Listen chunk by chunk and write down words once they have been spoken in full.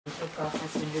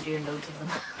process when you're doing loads of them.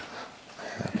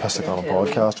 Pass it on a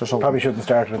podcast or something. Probably shouldn't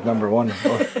start with number one.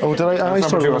 Oh, did I? I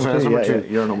started with number two.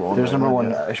 You're number one. There's number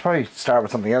one. I should probably start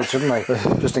with something else, shouldn't I?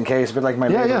 Just in case, a bit like my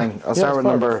labeling. I'll start with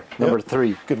number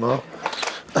three. Good man.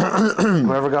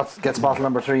 Whoever gets bottle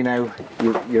number three now,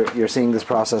 you're seeing this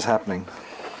process happening.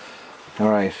 All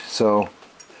right, so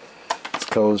it's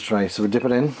closed, right? So we dip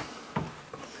it in.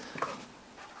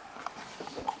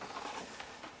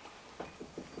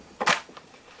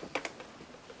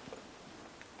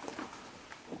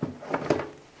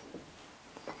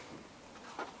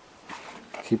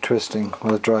 Keep twisting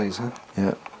while it dries, huh?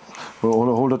 Yeah. We'll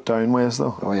hold it down ways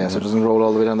though. Oh yeah, so it doesn't roll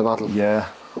all the way down the bottle. Yeah.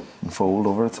 And fold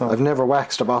over itself. I've never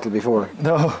waxed a bottle before.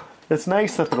 No. It's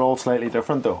nice that they're all slightly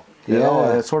different though. Yeah. You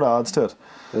know, it sort of adds to it.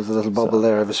 There's a little bubble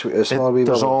there. I have a small wee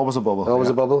bubble. There's always a bubble. Always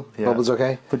a bubble? Yeah. Bubble's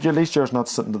okay? But at least yours not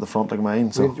sitting to the front like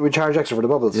mine. So We charge extra for the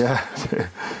bubbles. yeah.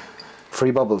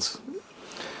 Free bubbles.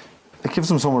 It gives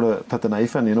them somewhere to put the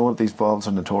knife in. You know what, these bottles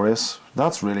are notorious.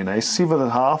 That's really nice. See with it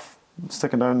half,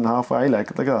 sticking down halfway. I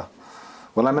like it. Look at that.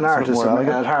 Well, I'm an artist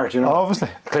at heart, you know. Obviously.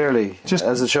 Clearly, Just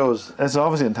as it shows. It's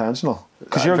obviously intentional.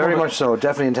 Because you're very much so.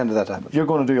 Definitely intended that to happen. You're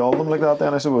going to do all of them like that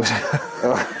then, I suppose.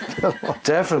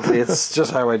 Definitely. It's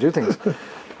just how I do things.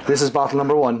 This is bottle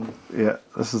number one. Yeah,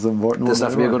 this is the important This one.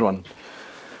 has to be a good one.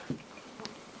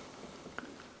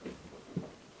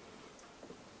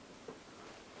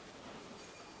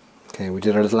 Okay, we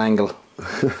did our little angle.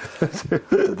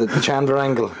 the Chandler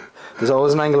angle. There's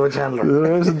always an angle with Chandler.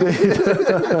 There is indeed.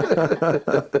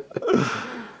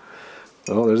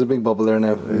 Oh, there's a big bubble there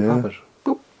now. Yeah. Pop it.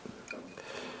 Boop.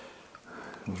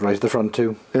 It's right at the front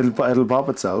too. It'll pop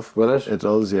itself. Will it? It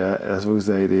does, yeah. I suppose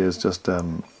the idea is just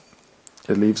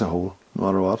it leaves a hole, no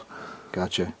matter what.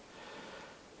 Gotcha.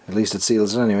 At least it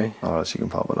seals it anyway. Or else you can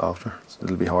pop it after.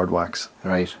 It'll be hard wax.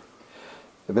 Right.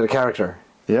 A bit of character.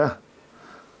 Yeah.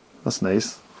 That's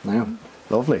nice. Now.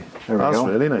 Lovely. There we That's go.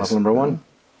 really nice. Bottle number one.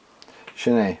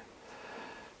 Chenet.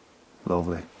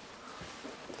 Lovely.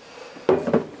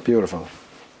 Beautiful.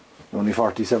 Only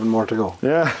 47 more to go.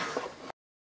 Yeah.